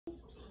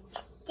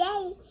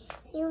today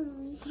we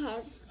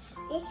have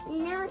this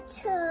new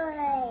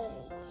toy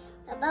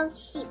about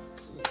sheep.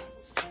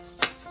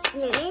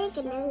 Now we're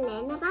gonna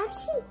learn about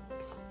sheep.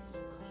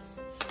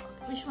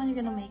 Which one are you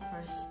gonna make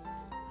first?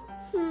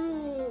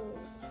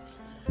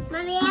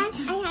 Mommy, I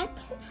have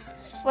to.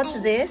 What's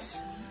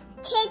this?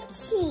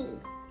 Kitty.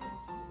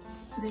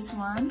 This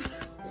one?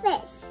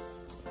 Fish.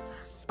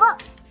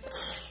 Boat.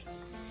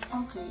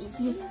 Okay, if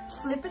you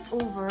flip it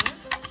over,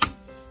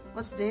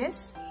 what's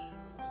this?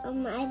 I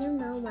don't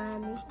know,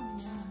 Mommy.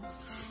 Yeah,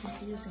 it's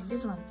confusing.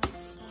 This one?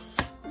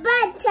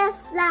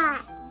 Butterfly.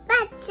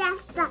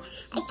 Butterfly.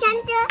 I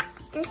can't do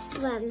this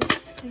one.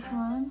 This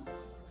one?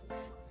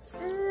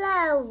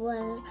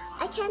 Flower.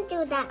 I can't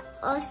do that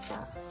also.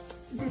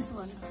 This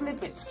one.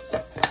 Flip it.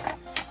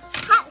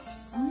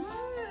 House.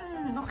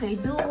 Okay,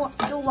 do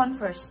one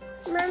first.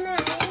 Mama,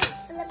 I'm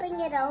flipping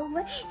it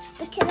over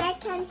because I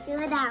can't do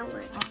that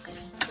one. Okay,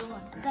 do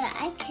one first. But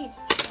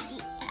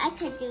I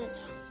could do it.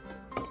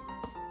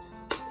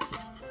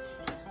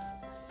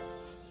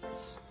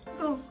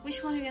 Go.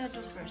 Which one are you gonna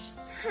do first?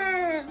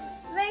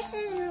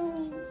 Versus,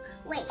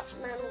 wait,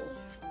 Mommy.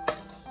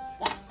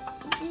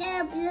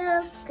 Yeah.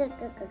 Blue,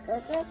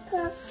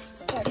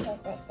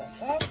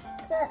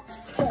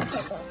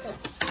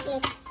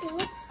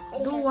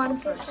 Do one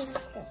first.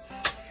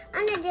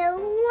 I'm gonna do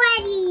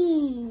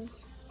ready.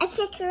 I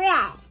pick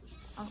red.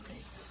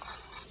 Okay.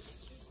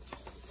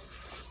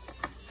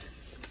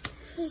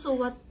 So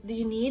what do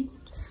you need?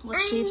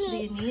 What shapes do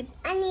you need?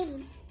 I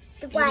need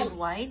the You white. need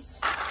white.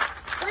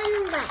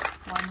 One white.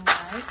 One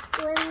white.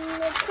 One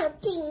little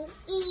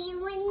pinky.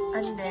 One.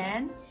 And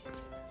then?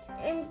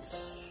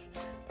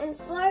 And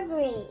 4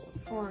 green.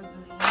 4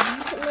 green.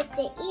 To make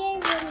the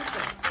ears and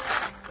this.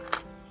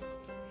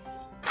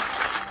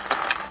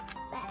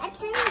 But I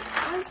think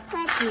I was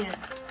put Here.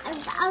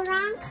 a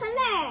wrong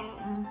color.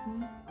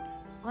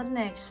 What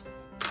next?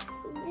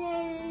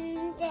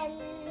 Then,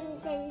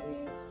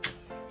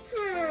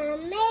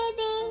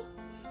 maybe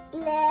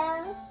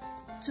blue.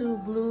 2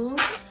 blue.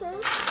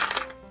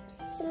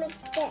 So make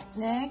this.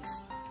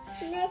 Next,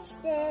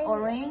 Next is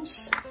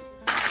orange.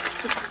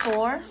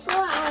 4. 4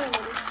 orange.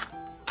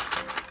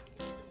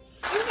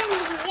 And then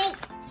great.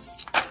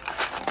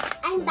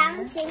 I'm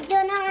bouncing. Do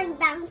you know I'm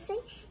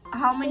bouncing?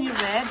 How many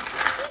red?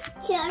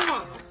 2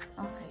 red.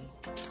 Okay.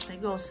 There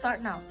you go.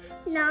 Start now.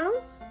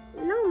 No,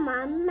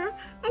 Mama.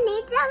 I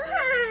need some.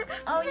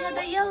 Oh, yeah,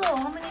 the yellow.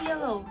 How many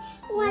yellow?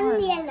 1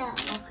 yellow.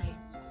 Okay.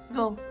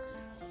 Go.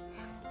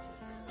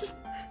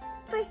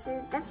 First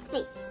is the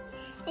face.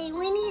 Hey,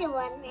 we need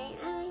one,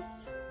 right?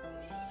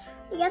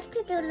 You have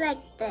to do like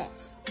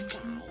this,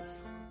 guys.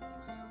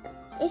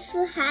 If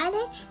you had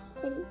it,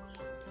 then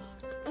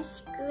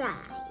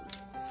ascribe.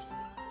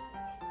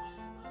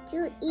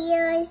 2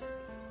 ears.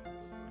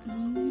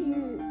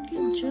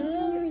 Good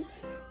job.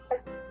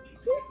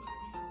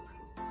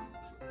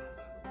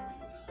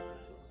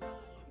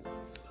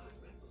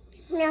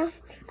 No,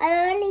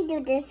 I only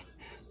do this.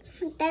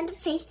 Then the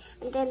face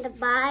and then the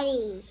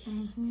body.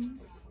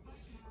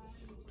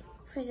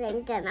 First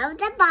and then of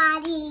the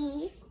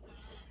body.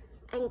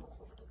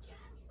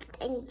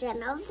 And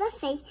then of the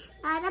face,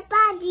 not the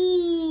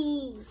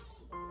body.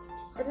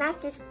 But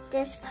not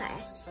this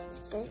part.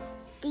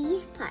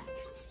 These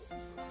parts.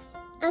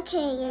 Okay,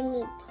 you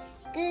need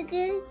Goo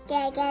Goo,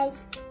 Gagas,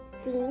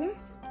 Dina.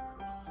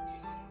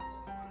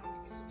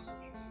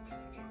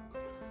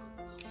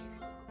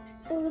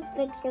 Ooh,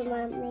 fix it,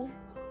 Mommy.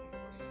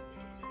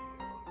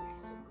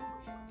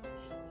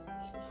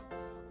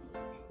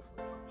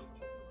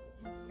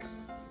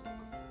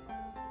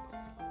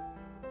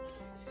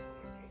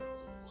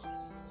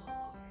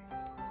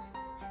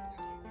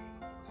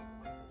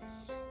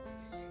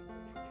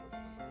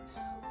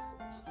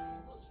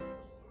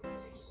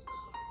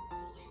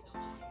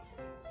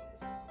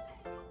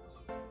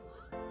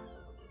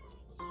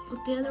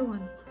 Put the other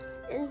one.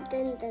 And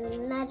then the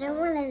another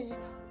one is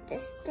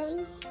this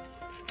thing.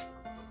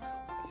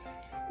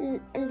 And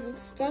the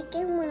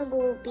second one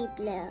will be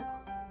blue.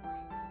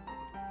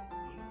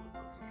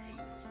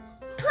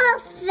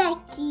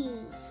 Perfectly.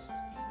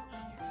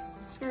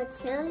 Now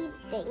 2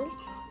 things.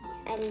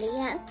 And you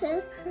have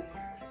to cook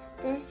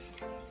this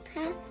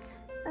part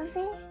of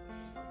it.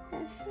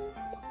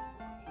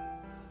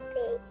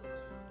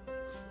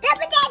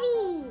 Dabba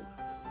dabby!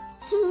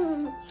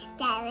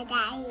 Dabba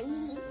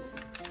dabby.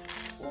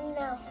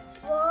 Now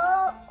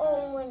 4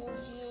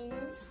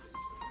 oranges.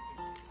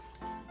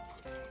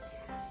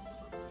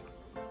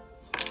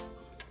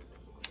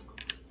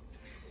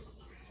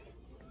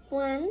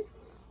 One,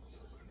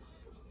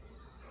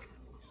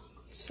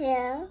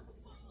 2,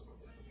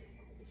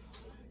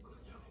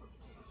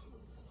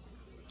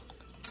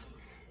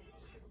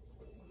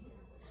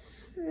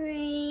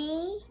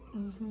 3.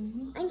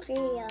 I'm 3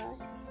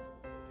 yards.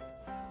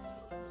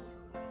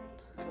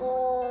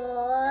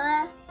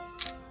 4.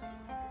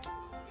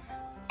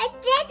 I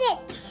did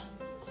it!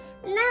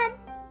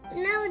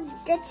 Now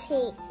the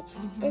tape.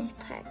 This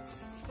part.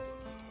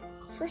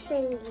 First I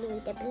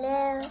need the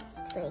blue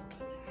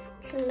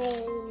to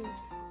make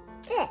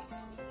this.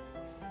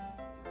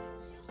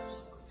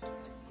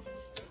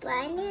 But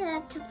I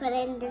need to put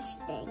in this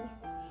thing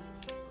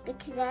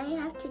because I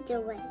have to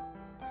do it.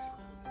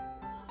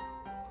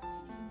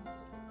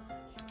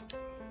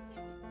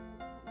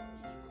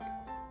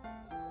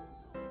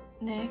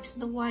 Next,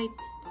 the white.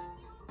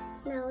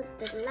 Now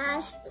the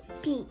last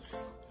piece.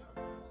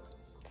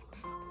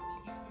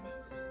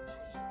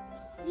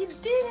 You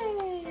did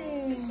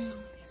it!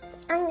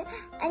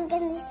 I'm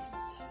gonna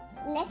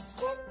next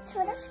to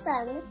the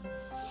sun.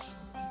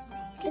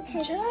 Good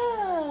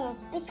job!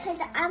 Because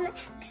I'm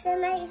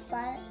my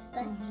fun,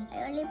 but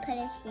I only put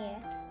it here.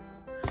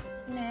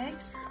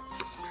 Next.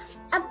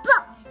 A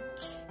boat.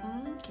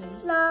 Okay.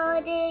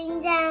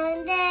 Floating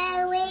down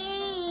the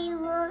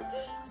river,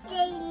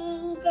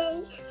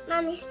 singing.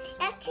 Mommy,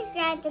 I have to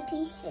grab the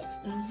pieces.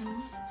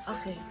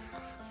 Okay.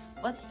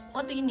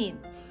 What do you need?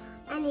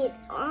 I need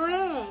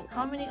orange.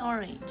 How many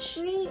orange?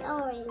 3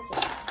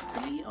 oranges.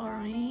 3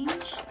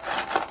 orange.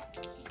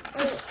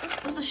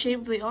 What's the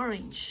shape of the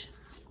orange?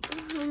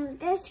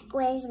 They're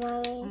squares,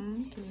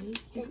 Mommy. Okay.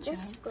 They're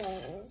just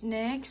squares.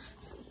 Next.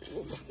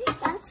 You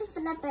have to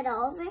flip it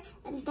over,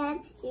 and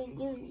then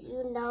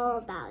you know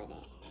about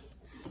it.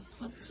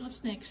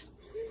 What's next?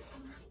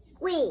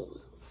 Green.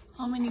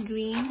 How many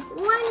green?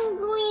 1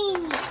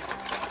 green.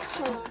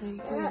 Okay,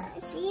 good.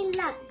 See,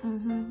 look.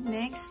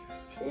 Next.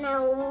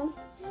 Now,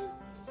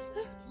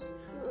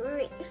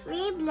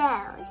 3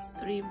 blues.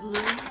 3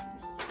 blue.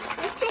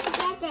 Let's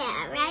together,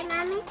 right,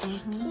 Mommy?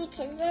 See,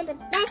 because they're the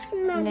best,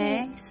 Mommy.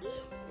 Next.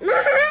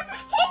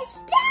 He's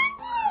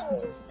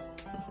standing.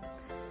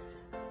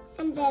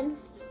 And then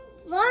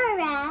 4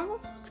 red.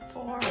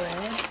 4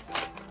 red.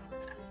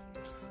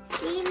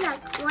 See,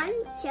 look, 1,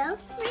 2,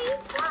 3,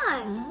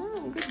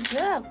 4. Good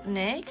job.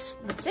 Next.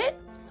 That's it.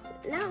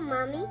 No,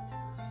 Mommy.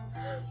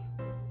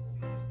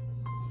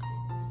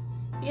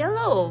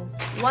 Yellow.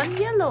 1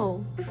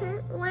 yellow.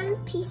 1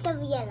 piece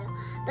of yellow,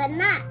 but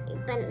not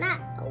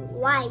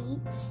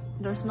white.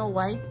 There's no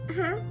white.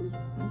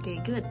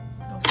 Okay, good.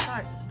 Go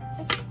start.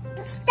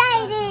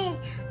 Started.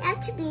 You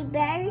have to be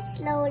very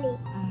slowly.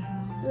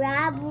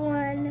 Grab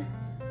 1,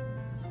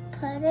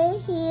 put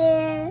it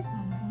here.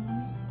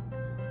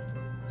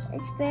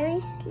 It's very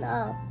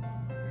slow.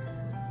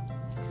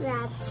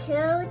 Grab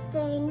 2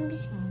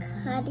 things,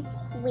 cut it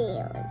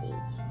clearly.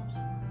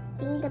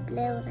 Think the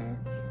blue one.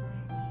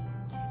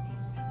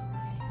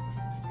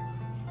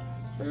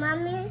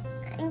 Mommy,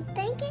 I'm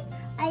thinking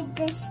I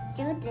just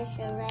do this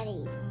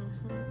already.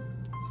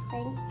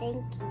 I'm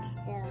thinking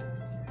still.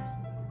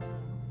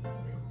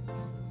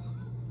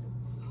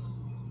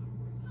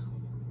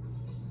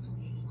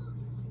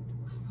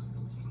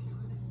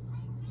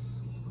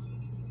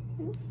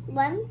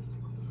 One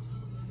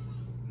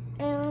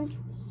and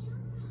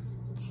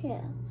 2.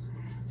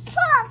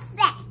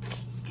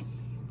 Perfect!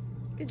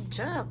 Good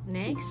job.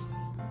 Next.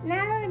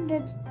 Now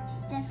the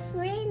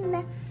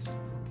 3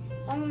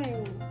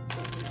 orange,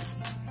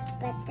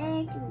 but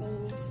they're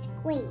named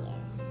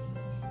squares.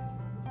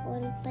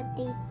 1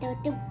 potato,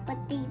 2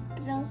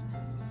 potato,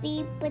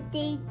 3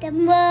 potato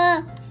more.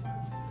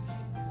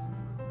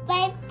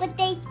 5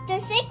 potato,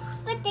 6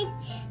 potato,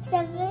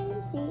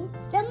 7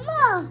 potato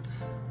more.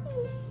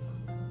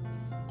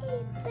 8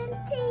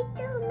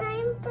 potato,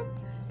 9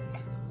 potato,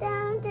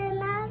 down to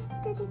 9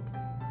 potato.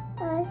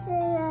 Pass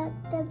it up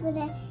the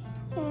potato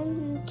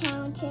and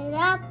count it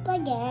up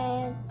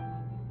again.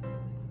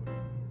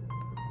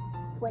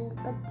 1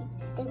 potato,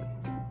 2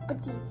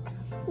 potato,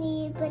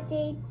 3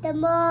 potato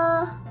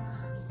more.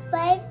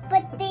 5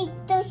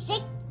 potato,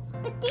 6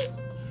 potato,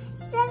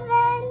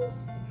 7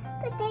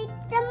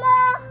 potato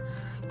more.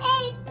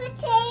 8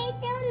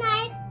 potato,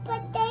 9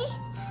 potato,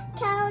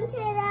 count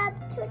it up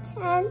to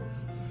 10.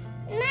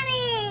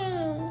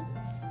 Mommy!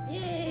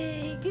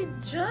 Yay! Good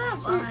job,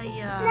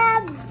 Aya.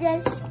 Love the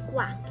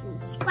squawky.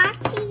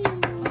 Squawky!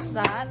 What's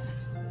that?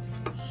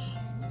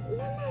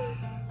 Mama.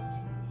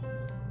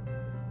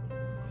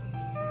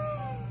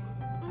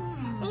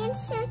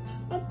 Answer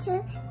it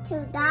to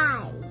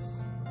guys.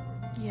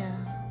 Yeah.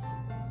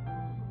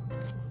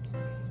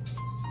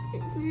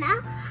 Now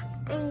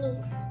I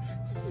need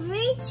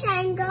 3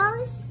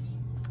 triangles.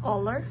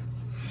 Color?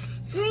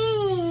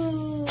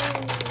 Green.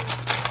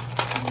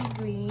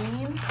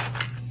 Green.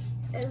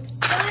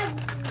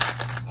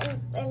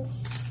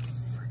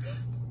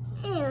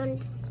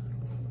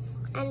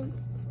 And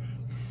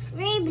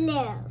 3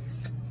 blue.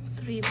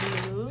 3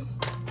 blue.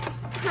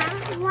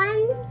 1,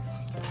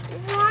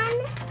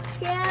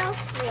 2,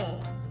 3.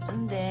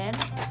 And then,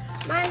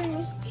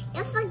 Mommy,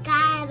 you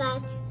forgot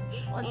about.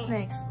 what's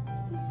next?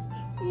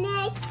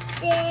 Next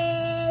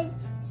is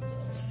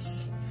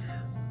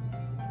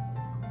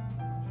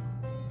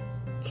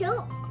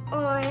 2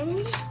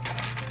 orange.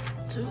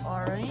 2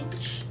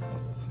 orange.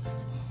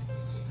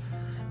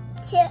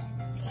 2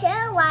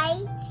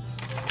 white.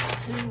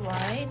 2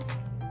 white.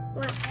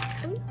 1,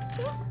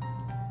 2.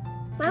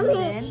 And Mommy.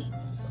 then,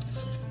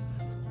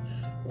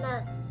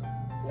 No,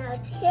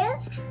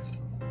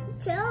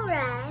 2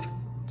 red.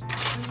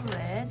 2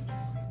 red.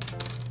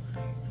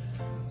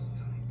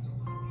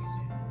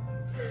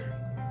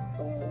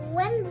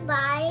 1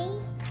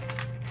 white.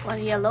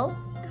 1 yellow.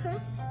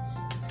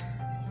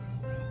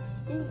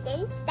 And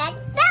then start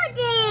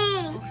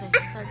building.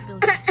 Okay, start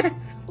building.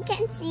 You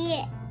can't see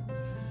it.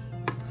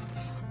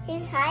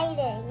 He's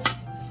hiding.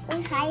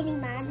 He's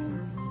hiding, Mommy.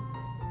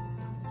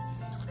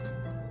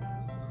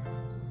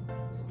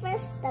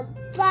 First the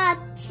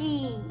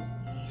body.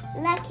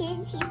 Look,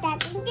 he's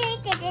starting.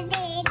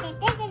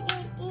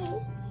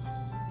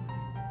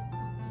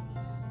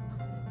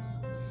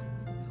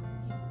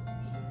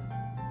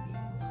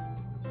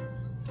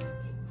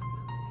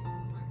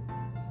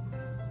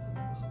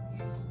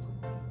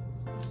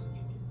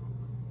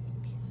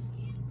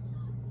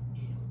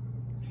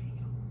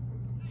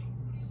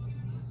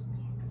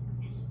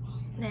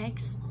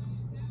 Next.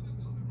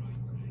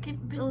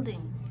 Keep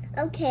building.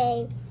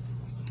 Okay.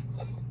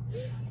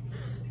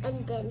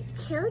 And then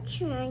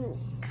children,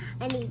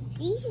 I need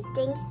these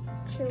things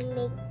to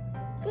make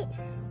this.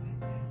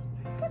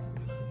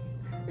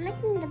 I'm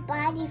making the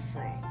body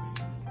first,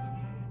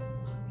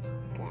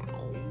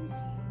 guys.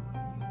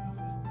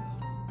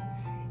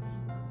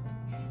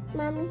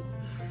 Mommy,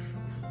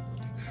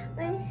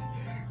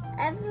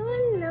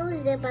 everyone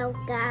knows about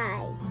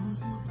guys.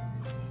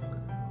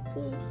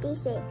 They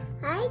say,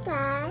 hi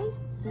guys.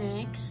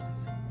 Next.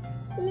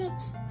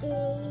 Next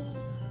is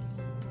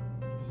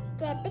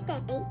Debbie.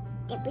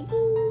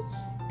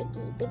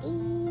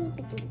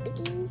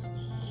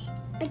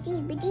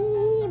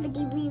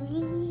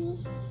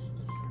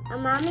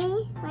 Mommy,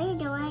 what are you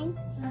doing?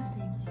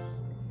 Nothing.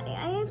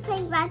 Are you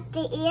playing back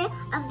the ear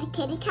of the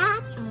kitty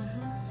cat?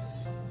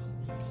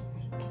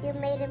 Because you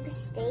made a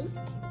mistake.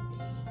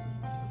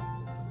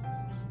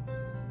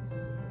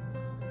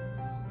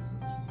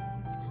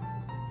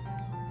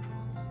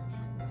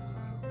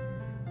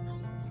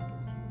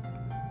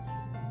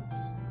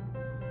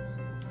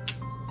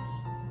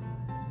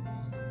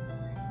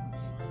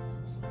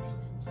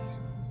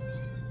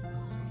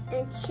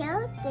 Until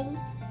things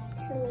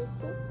to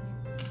make it.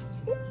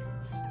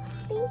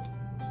 Beep.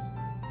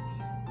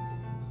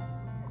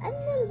 I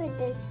remember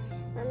this.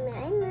 Mommy, I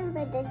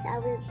remember this. I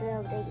was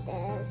building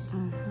this.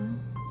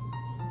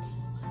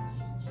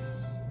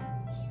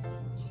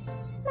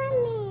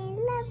 Mommy,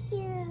 love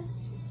you.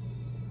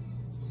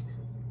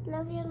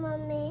 Love you,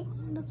 Mommy.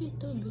 Love you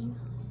too, babe.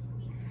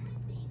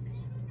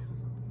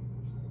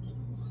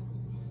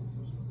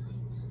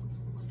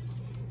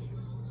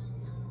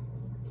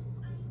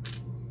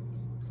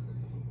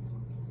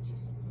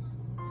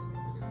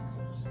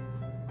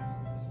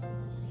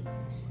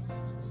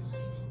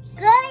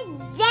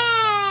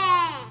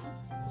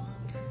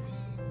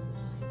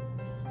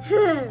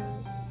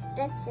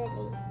 That's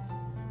silly.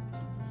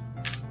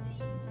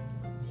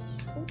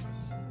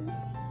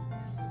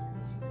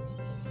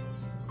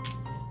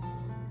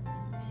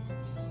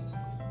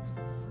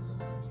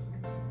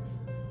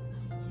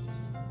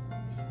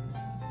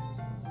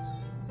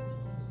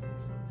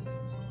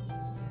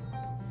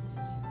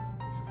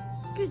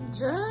 Good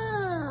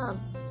job.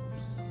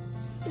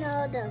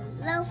 No, the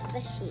little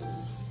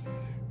fishies.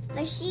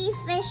 Fishy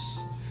fish.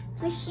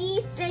 Fishy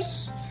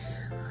fish.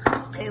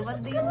 Okay,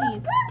 what do you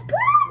need?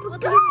 What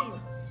do you need?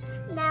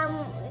 Now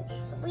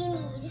we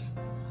need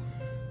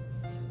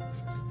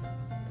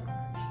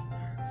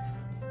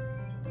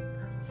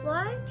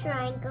 4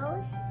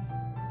 triangles.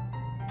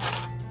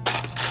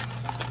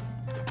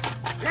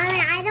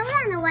 Mommy, I don't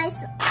want to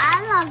waste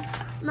all of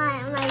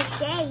my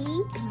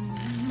shapes.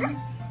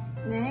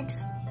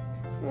 Next.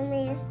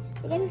 Mommy,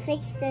 we're gonna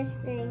fix this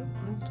thing.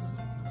 Okay.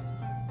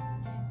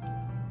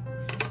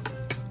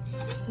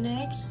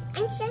 Next.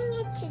 I'm showing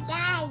it to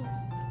Dad.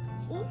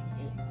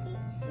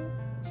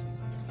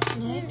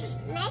 Next.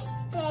 Next,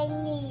 I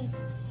need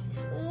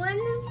 1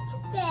 of the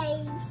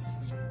days.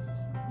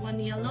 1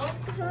 yellow.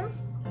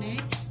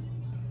 Next.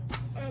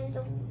 And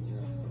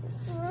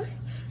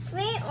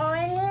 3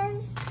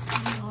 oranges.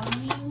 3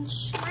 orange.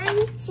 1,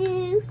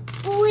 2,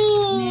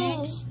 3.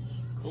 Next.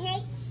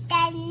 Next, I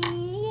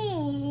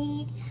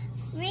need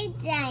 3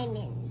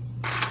 diamonds.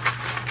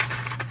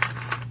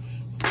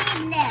 3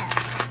 blue.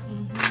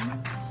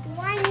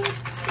 1,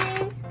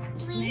 2,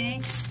 3.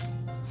 Next.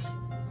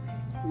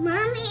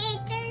 Mommy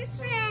ate their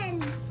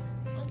friends.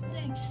 What's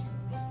next?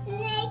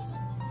 Next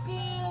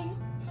is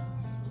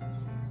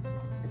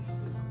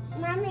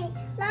Mommy.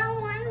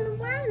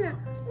 One.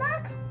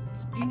 Look.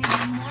 You need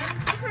 1 more?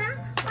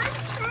 1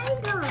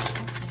 triangle.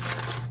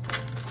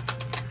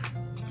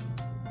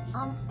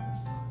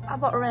 How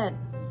about red?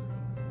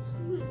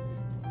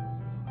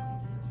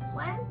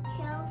 1,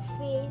 2,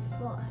 3,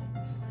 4.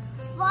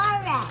 4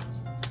 red.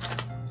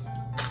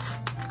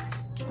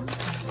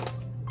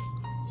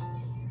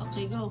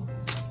 Okay, go.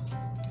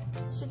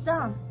 Sit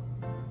down.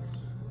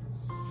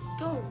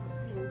 Go.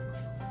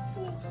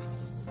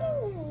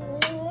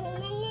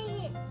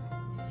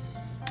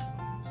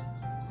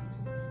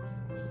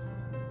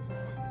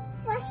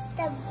 What's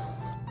the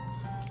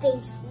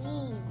base?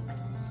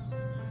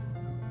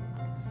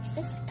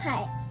 This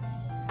part.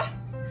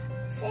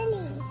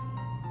 Silly.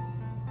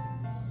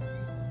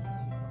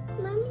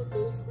 Mommy,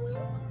 beef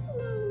one.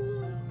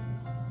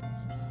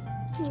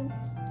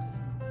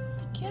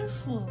 Be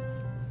careful.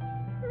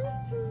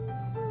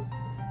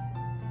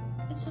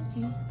 It's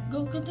okay.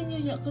 Go, continue.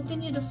 Yeah,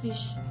 continue the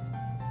fish.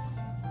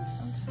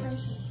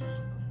 Fish.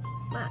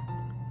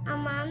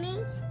 Mommy,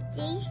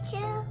 these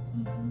two,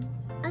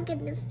 I'm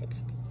gonna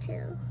fix the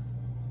two.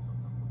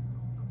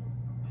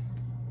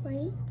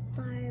 Wait,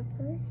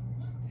 Barbara.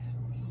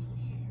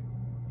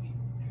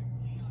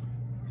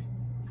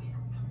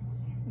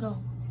 Go.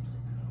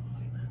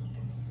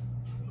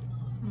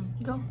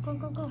 Go, go,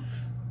 go, go.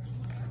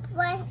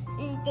 First,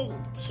 and then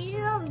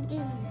two of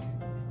these.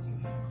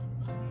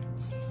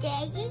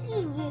 Daddy,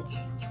 give me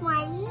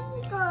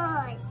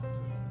triangles.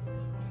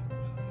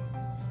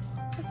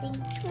 I think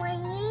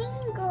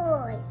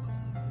triangles.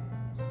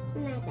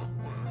 Not like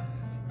that.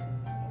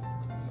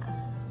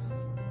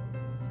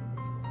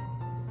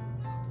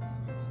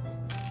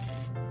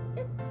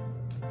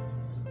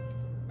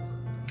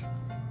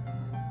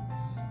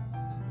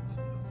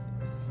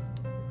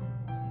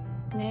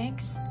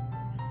 Next.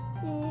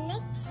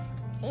 Next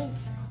is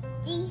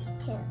these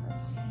two.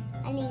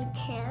 I need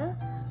two.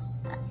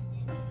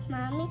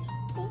 Mommy,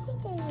 maybe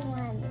there's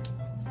one.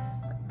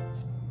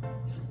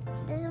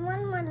 There's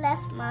one more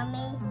left,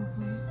 Mommy.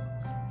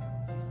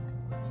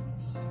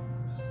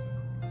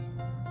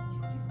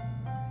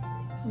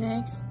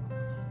 Next.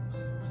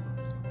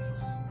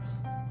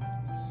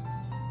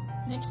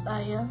 Next,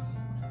 Aya.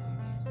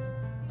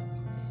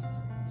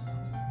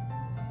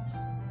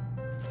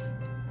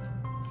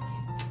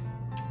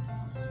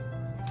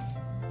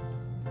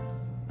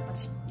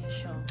 What's your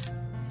show?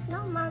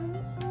 No, Mommy,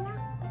 I'm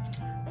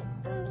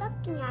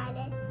looking at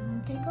it.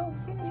 Okay, go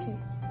finish it.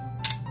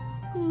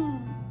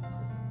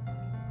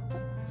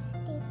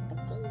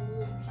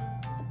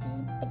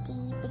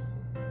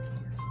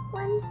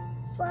 One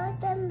for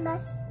the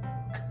bus,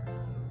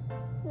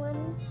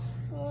 one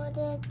for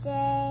the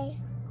day.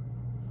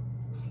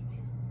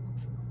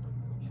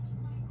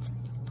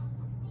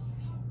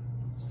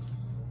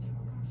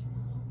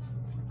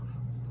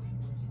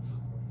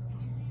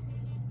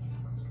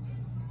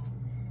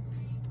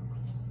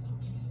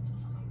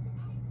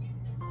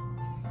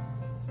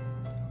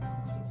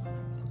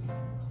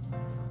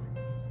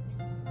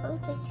 I'm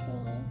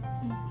fixing it.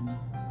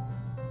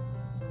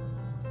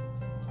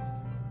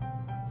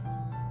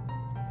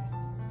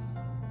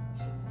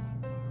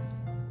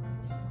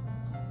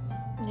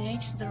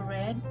 Next, the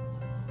red.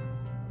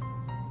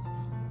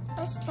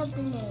 What's the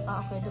blue?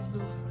 Ah, okay, the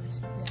blue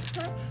first.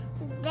 Yeah.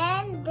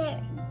 Then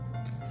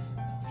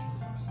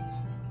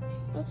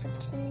I'm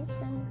fixing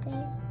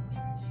something.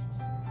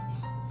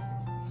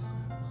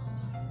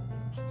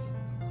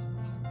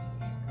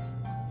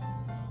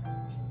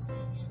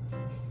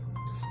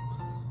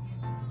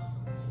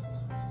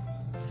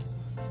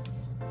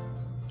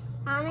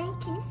 Mommy,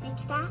 can you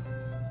fix that?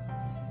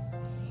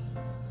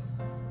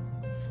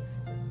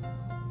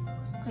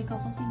 Okay, go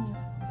continue.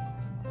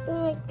 Do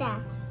like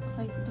that.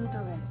 Okay, do the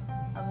red.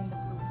 I mean the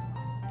blue.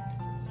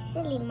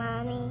 Silly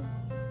Mommy.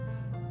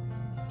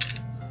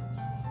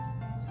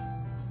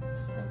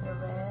 Then the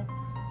red.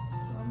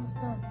 Almost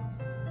done.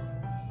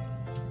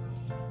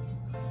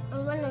 I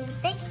want a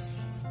big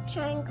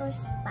triangle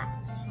spot.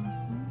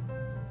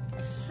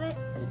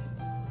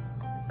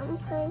 I'm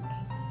putting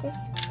this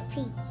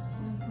piece.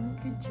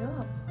 Good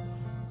job.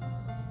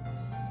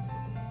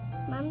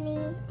 Mommy, I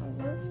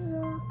love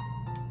you.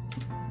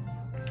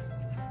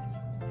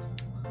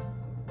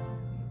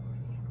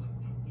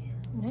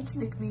 Next,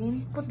 the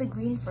green. Put the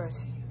green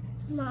first.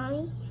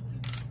 Mommy,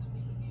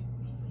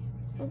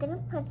 I'm gonna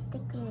put the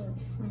green.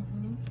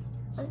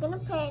 I'm gonna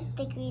put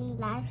the green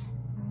last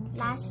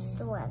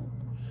one.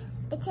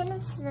 Pretend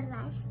it's the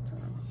last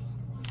one.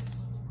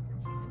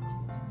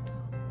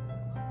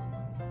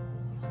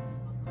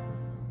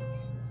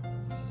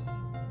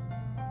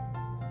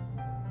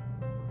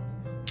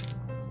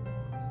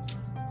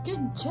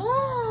 Good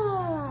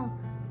job!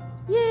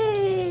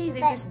 Yay!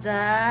 This is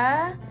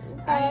the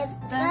ice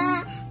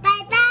done.